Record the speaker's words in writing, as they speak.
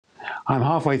I'm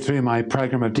halfway through my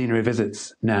program of deanery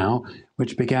visits now,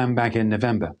 which began back in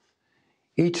November.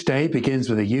 Each day begins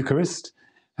with a Eucharist,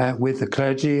 with the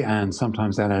clergy and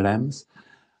sometimes LLMs.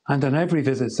 And on every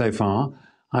visit so far,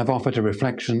 I've offered a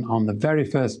reflection on the very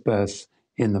first verse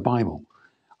in the Bible,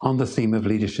 on the theme of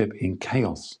leadership in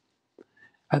chaos.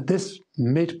 At this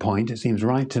midpoint, it seems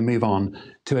right to move on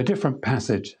to a different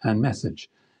passage and message.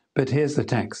 But here's the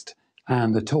text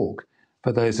and the talk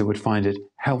for those who would find it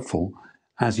helpful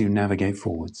as you navigate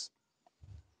forwards.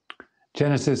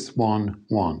 Genesis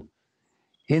 1:1.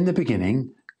 In the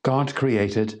beginning, God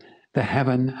created the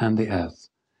heaven and the earth.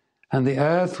 And the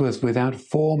earth was without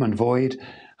form and void,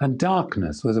 and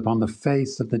darkness was upon the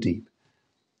face of the deep.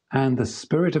 And the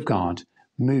Spirit of God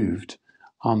moved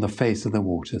on the face of the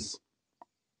waters.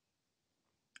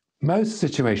 Most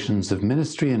situations of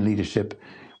ministry and leadership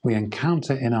we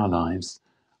encounter in our lives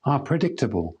are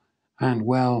predictable and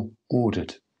well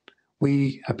ordered.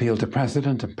 We appeal to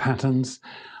precedent and patterns.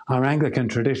 Our Anglican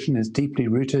tradition is deeply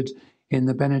rooted in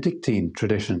the Benedictine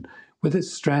tradition, with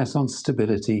its stress on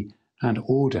stability and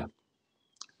order.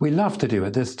 We love to do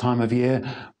at this time of year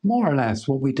more or less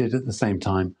what we did at the same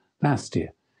time last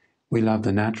year. We love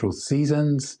the natural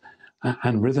seasons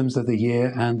and rhythms of the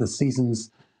year and the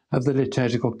seasons of the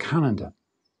liturgical calendar.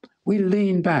 We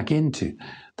lean back into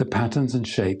the patterns and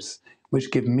shapes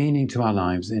which give meaning to our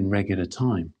lives in regular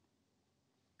time.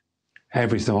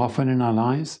 Every so often in our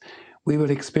lives, we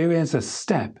will experience a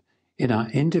step in our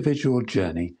individual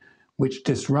journey which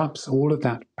disrupts all of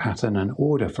that pattern and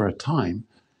order for a time,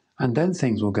 and then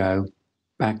things will go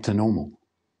back to normal.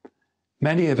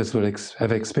 Many of us will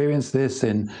have experienced this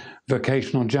in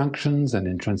vocational junctions and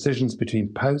in transitions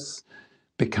between posts.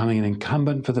 Becoming an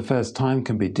incumbent for the first time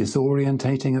can be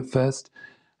disorientating at first,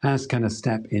 as can a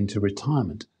step into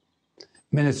retirement.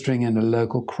 Ministering in a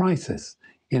local crisis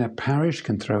in a parish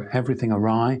can throw everything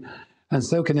awry, and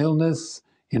so can illness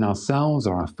in ourselves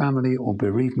or our family or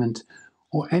bereavement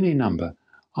or any number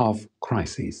of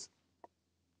crises.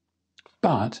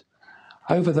 But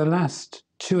over the last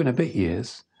 2 and a bit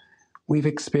years, we've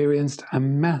experienced a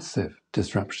massive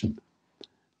disruption,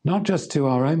 not just to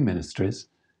our own ministries,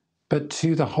 but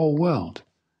to the whole world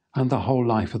and the whole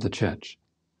life of the church.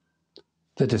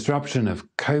 The disruption of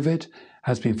COVID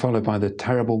has been followed by the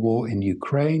terrible war in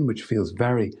Ukraine, which feels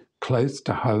very close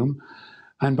to home,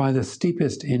 and by the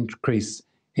steepest increase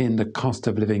in the cost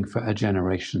of living for a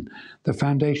generation. The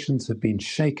foundations have been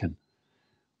shaken.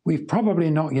 We've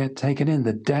probably not yet taken in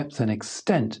the depth and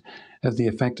extent of the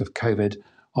effect of COVID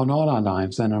on all our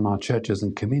lives and on our churches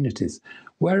and communities.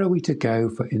 Where are we to go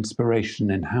for inspiration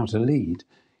in how to lead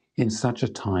in such a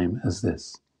time as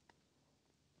this?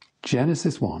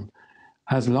 Genesis 1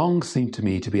 has long seemed to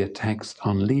me to be a text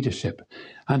on leadership,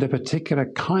 and a particular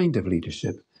kind of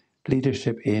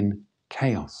leadership in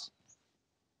chaos.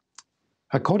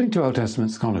 According to Old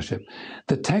Testament scholarship,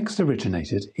 the text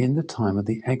originated in the time of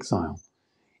the exile.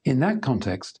 In that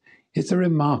context, it's a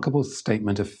remarkable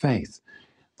statement of faith.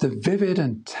 The vivid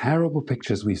and terrible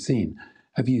pictures we've seen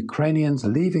of Ukrainians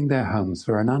leaving their homes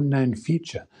for an unknown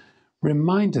future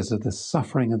remind us of the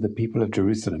suffering of the people of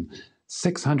Jerusalem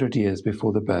 600 years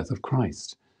before the birth of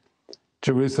Christ.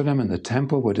 Jerusalem and the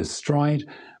temple were destroyed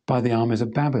by the armies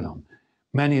of Babylon.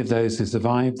 Many of those who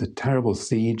survived the terrible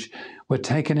siege were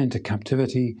taken into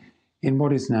captivity in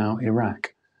what is now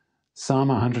Iraq. Psalm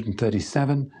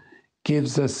 137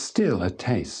 gives us still a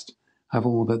taste of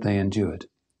all that they endured.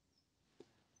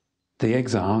 The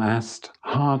exile asked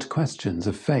hard questions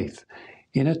of faith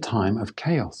in a time of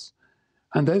chaos,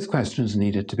 and those questions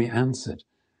needed to be answered.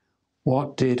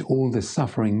 What did all this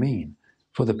suffering mean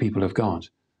for the people of God?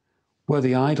 Were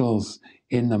the idols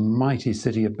in the mighty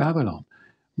city of Babylon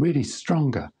really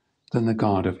stronger than the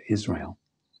God of Israel?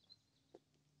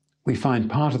 We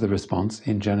find part of the response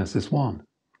in Genesis 1,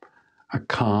 a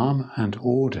calm and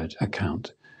ordered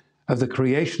account of the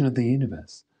creation of the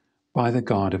universe by the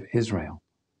God of Israel.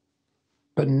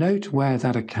 But note where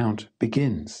that account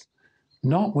begins,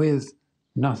 not with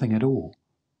nothing at all,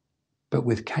 but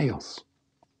with chaos.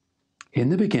 In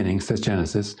the beginning, says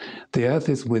Genesis, the earth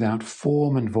is without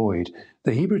form and void.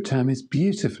 The Hebrew term is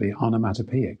beautifully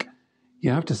onomatopoeic.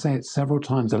 You have to say it several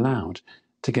times aloud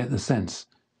to get the sense.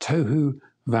 Tohu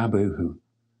vabohu.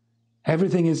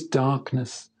 Everything is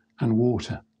darkness and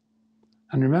water.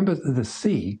 And remember that the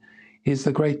sea is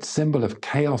the great symbol of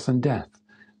chaos and death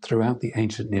throughout the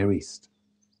ancient Near East.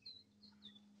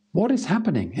 What is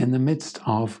happening in the midst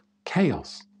of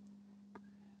chaos?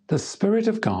 The Spirit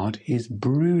of God is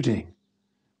brooding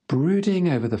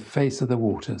over the face of the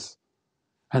waters.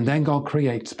 And then God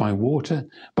creates by water,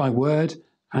 by word,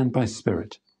 and by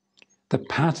spirit. The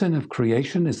pattern of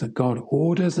creation is that God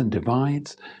orders and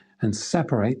divides and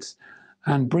separates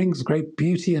and brings great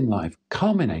beauty and life,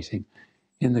 culminating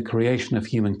in the creation of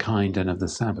humankind and of the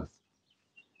Sabbath.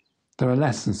 There are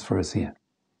lessons for us here.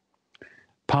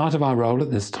 Part of our role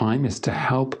at this time is to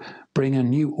help bring a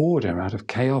new order out of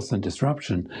chaos and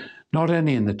disruption, not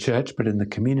only in the church, but in the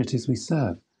communities we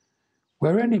serve.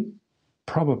 We're only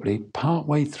probably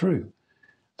partway through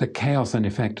the chaos and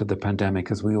effect of the pandemic,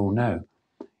 as we all know.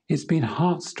 It's been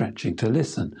heart-stretching to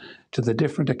listen to the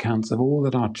different accounts of all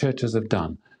that our churches have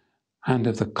done and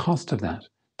of the cost of that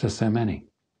to so many.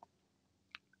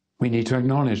 We need to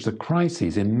acknowledge the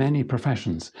crises in many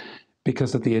professions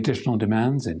because of the additional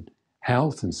demands in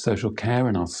health and social care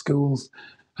in our schools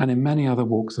and in many other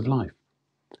walks of life.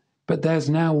 But there's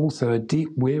now also a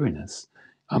deep weariness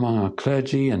among our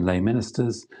clergy and lay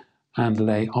ministers and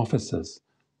lay officers.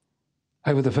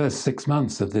 Over the first 6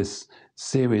 months of this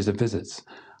series of visits,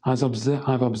 I've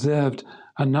observed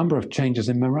a number of changes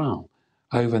in morale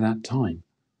over that time.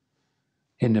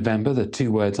 In November, the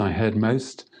two words I heard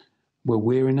most were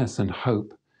weariness and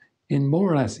hope in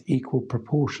more or less equal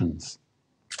proportions.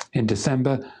 In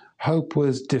December, hope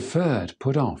was deferred,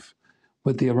 put off,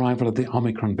 with the arrival of the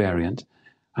Omicron variant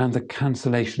and the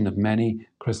cancellation of many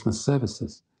Christmas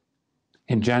services.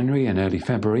 In January and early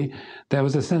February, there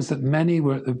was a sense that many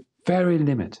were at the very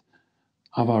limit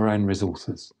of our own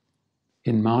resources.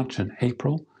 In March and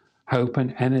April, hope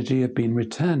and energy have been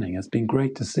returning. It's been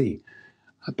great to see,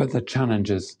 but the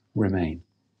challenges remain.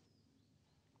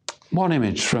 One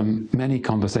image from many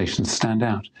conversations stand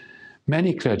out.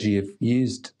 Many clergy have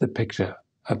used the picture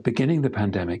of beginning the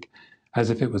pandemic as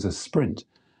if it was a sprint,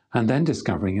 and then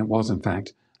discovering it was, in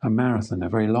fact, a marathon, a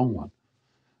very long one.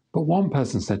 But one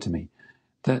person said to me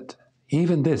that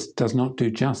even this does not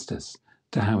do justice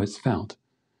to how it's felt.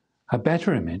 A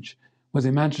better image was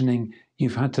imagining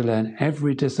you've had to learn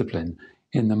every discipline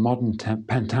in the modern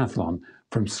pentathlon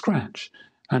from scratch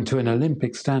and to an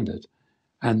Olympic standard,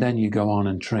 and then you go on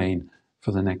and train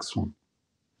for the next one.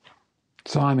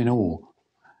 So I'm in awe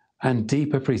and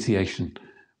deep appreciation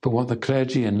for what the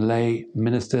clergy and lay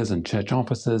ministers and church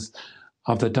officers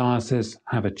of the diocese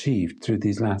have achieved through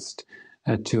these last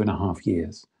 2.5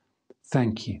 years.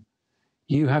 Thank you.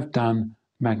 You have done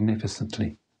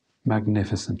magnificently,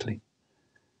 magnificently.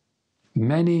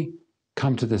 Many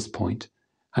come to this point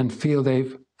and feel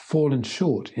they've fallen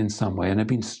short in some way and have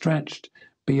been stretched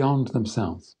beyond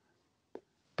themselves.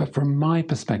 But from my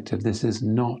perspective, this is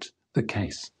not the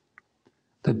case.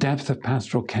 The depth of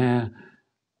pastoral care,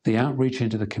 the outreach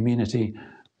into the community,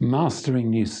 mastering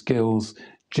new skills,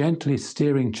 gently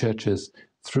steering churches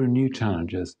through new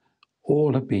challenges,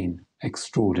 all have been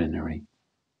extraordinary.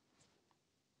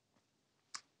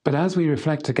 But as we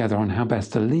reflect together on how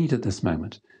best to lead at this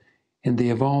moment, in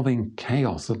the evolving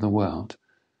chaos of the world,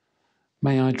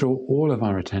 may I draw all of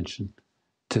our attention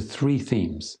to 3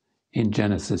 themes in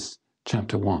Genesis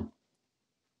chapter 1.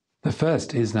 The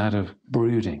first is that of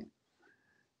brooding.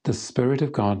 The Spirit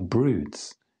of God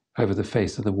broods over the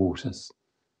face of the waters.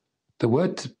 The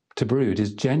word to brood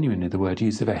is genuinely the word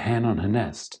used of a hen on her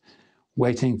nest,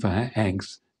 waiting for her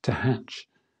eggs to hatch.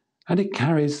 And it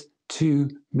carries 2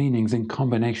 meanings in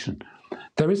combination.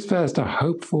 There is first a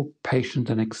hopeful, patient,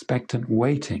 and expectant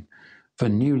waiting for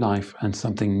new life and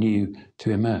something new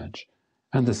to emerge.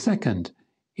 And the second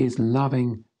is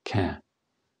loving care.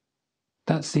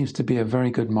 That seems to be a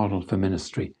very good model for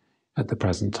ministry at the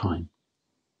present time.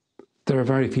 There are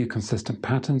very few consistent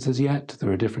patterns as yet.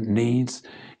 There are different needs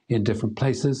in different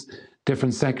places.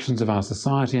 Different sections of our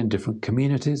society and different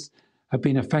communities have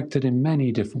been affected in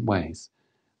many different ways.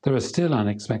 There are still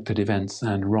unexpected events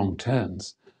and wrong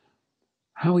turns.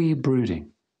 How are you brooding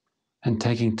and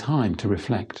taking time to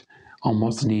reflect on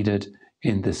what's needed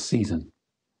in this season?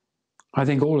 I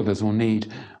think all of us will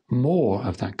need more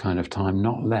of that kind of time,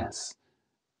 not less,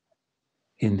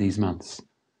 in these months.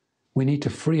 We need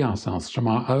to free ourselves from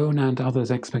our own and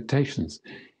others' expectations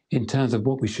in terms of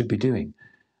what we should be doing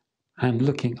and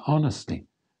looking honestly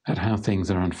at how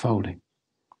things are unfolding.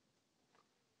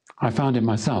 I found in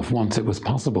myself, once it was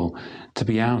possible to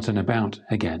be out and about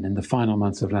again in the final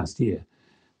months of last year,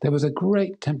 there was a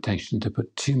great temptation to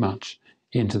put too much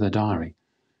into the diary.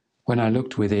 When I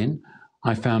looked within,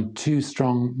 I found 2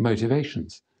 strong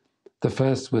motivations. The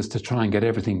first was to try and get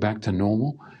everything back to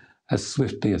normal as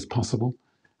swiftly as possible,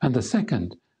 and the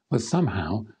second was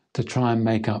somehow to try and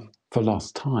make up for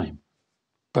lost time.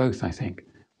 Both, I think,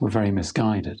 were very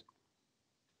misguided.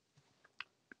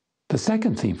 The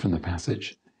second theme from the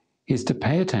passage is to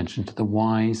pay attention to the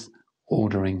wise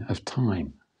ordering of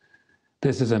time.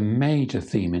 This is a major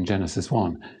theme in Genesis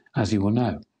 1, as you will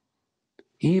know.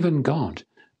 Even God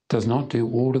does not do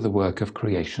all of the work of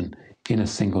creation in a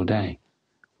single day.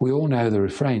 We all know the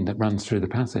refrain that runs through the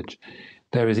passage.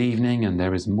 There is evening and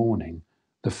there is morning,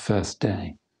 the first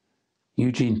day.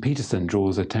 Eugene Peterson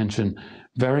draws attention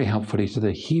very helpfully to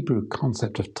the Hebrew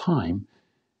concept of time,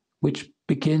 which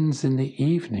begins in the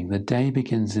evening. The day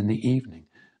begins in the evening,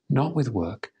 not with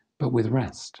work, but with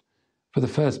rest. For the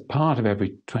first part of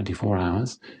every 24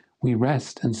 hours, we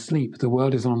rest and sleep. The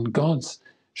world is on God's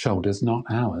shoulders, not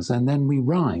ours. And then we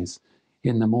rise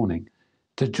in the morning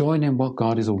to join in what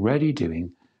God is already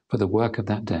doing for the work of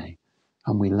that day,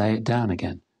 and we lay it down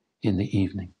again in the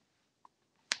evening.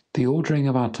 The ordering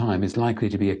of our time is likely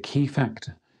to be a key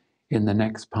factor in the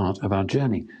next part of our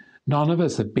journey. None of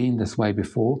us have been this way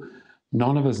before.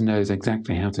 None of us knows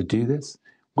exactly how to do this.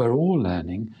 We're all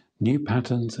learning new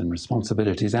patterns and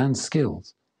responsibilities and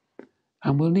skills.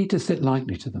 And we'll need to sit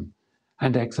lightly to them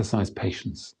and exercise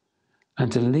patience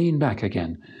and to lean back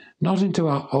again, not into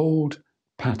our old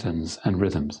patterns and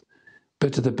rhythms,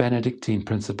 but to the Benedictine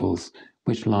principles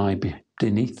which lie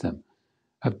beneath them,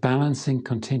 of balancing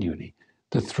continually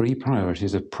the three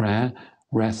priorities of prayer,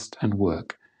 rest, and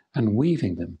work, and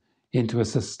weaving them into a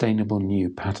sustainable new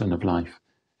pattern of life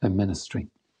and ministry.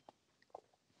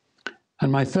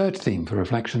 And my third theme for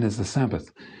reflection is the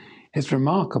Sabbath. It's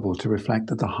remarkable to reflect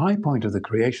that the high point of the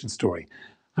creation story,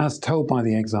 as told by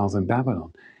the exiles in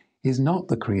Babylon, is not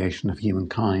the creation of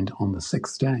humankind on the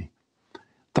sixth day.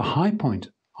 The high point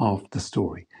of the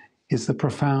story is the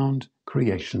profound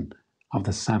creation of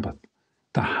the Sabbath,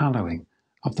 the hallowing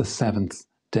of the seventh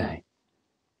day.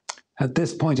 At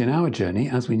this point in our journey,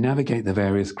 as we navigate the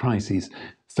various crises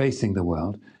facing the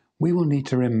world, we will need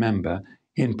to remember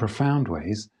in profound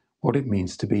ways what it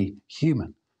means to be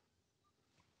human.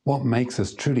 What makes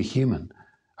us truly human,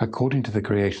 according to the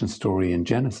creation story in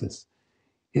Genesis,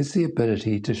 is the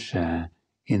ability to share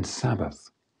in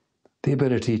Sabbath, the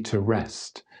ability to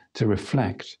rest, to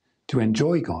reflect, to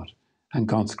enjoy God and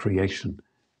God's creation.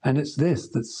 And it's this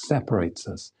that separates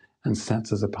us and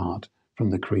sets us apart from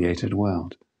the created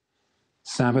world.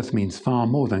 Sabbath means far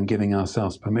more than giving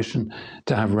ourselves permission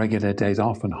to have regular days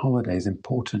off and holidays,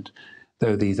 important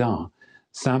though these are.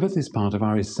 Sabbath is part of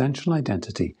our essential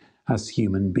identity as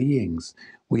human beings.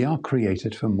 We are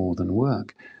created for more than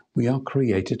work. We are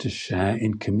created to share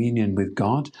in communion with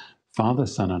God, Father,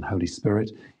 Son, and Holy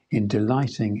Spirit, in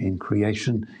delighting in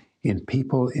creation, in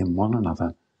people, in one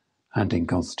another, and in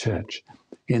God's church.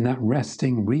 In that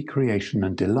resting recreation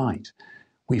and delight,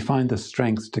 we find the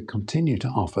strength to continue to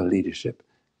offer leadership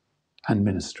and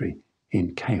ministry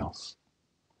in chaos.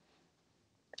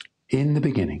 In the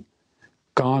beginning,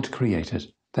 God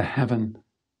created the heaven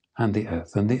and the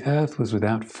earth was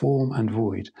without form and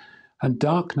void, and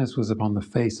darkness was upon the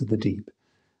face of the deep,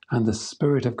 and the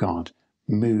Spirit of God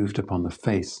moved upon the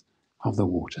face of the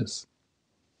waters.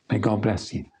 May God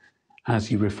bless you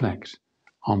as you reflect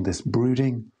on this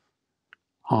brooding,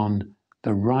 on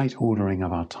the right ordering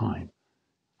of our time,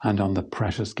 and on the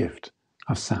precious gift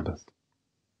of Sabbath.